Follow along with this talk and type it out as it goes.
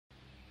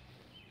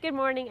Good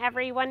morning,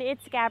 everyone.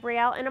 It's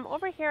Gabrielle, and I'm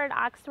over here at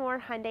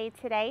Oxmoor Hyundai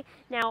today.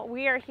 Now,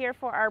 we are here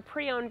for our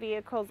pre-owned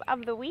vehicles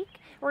of the week.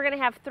 We're going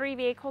to have 3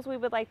 vehicles we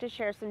would like to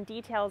share some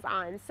details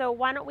on. So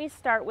why don't we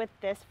start with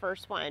this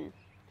first one.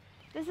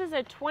 This is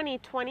a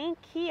 2020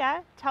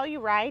 Kia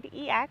Telluride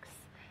EX.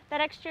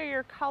 That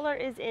exterior color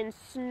is in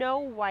snow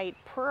white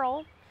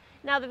pearl.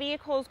 Now, the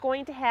vehicle is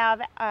going to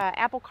have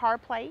Apple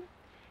CarPlay.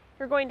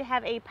 You're going to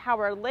have a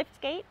power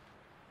liftgate.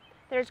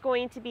 There's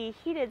going to be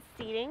heated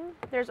seating.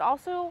 There's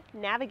also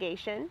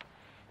navigation.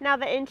 Now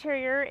the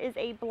interior is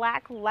a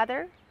black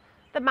leather.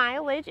 The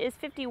mileage is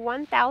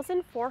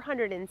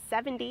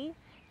 51,470.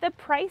 The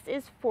price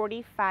is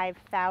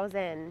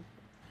 $45,000.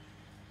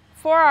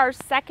 For our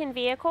second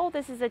vehicle,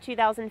 this is a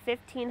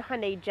 2015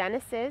 Hyundai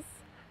Genesis.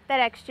 That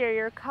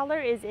exterior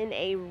color is in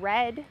a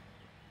red.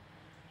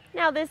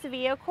 Now this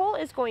vehicle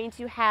is going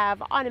to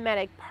have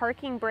automatic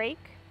parking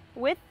brake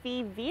with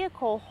the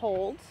vehicle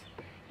hold.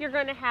 You're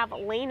going to have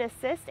lane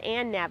assist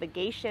and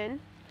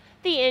navigation.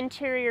 The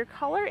interior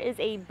color is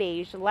a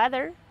beige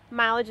leather.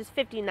 Mileage is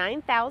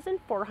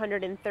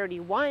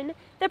 59,431.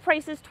 The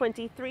price is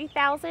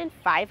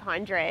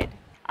 $23,500.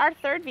 Our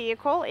third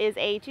vehicle is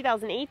a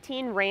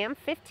 2018 Ram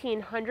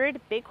 1500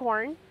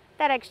 Bighorn.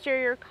 That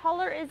exterior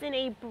color is in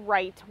a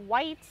bright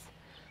white.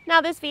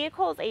 Now this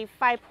vehicle is a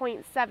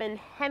 5.7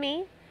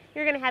 Hemi.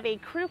 You're going to have a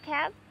crew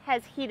cab,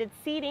 has heated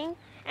seating,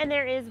 and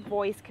there is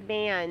voice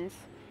command.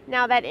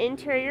 Now that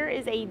interior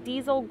is a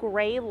diesel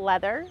gray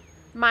leather.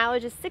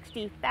 Mileage is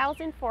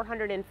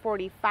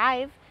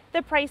 60,445.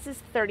 The price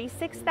is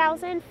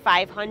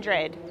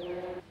 $36,500.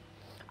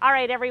 All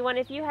right, everyone,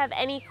 if you have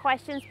any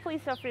questions,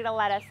 please feel free to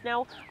let us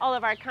know. All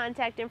of our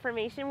contact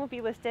information will be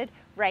listed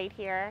right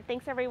here.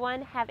 Thanks,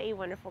 everyone. Have a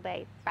wonderful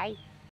day. Bye.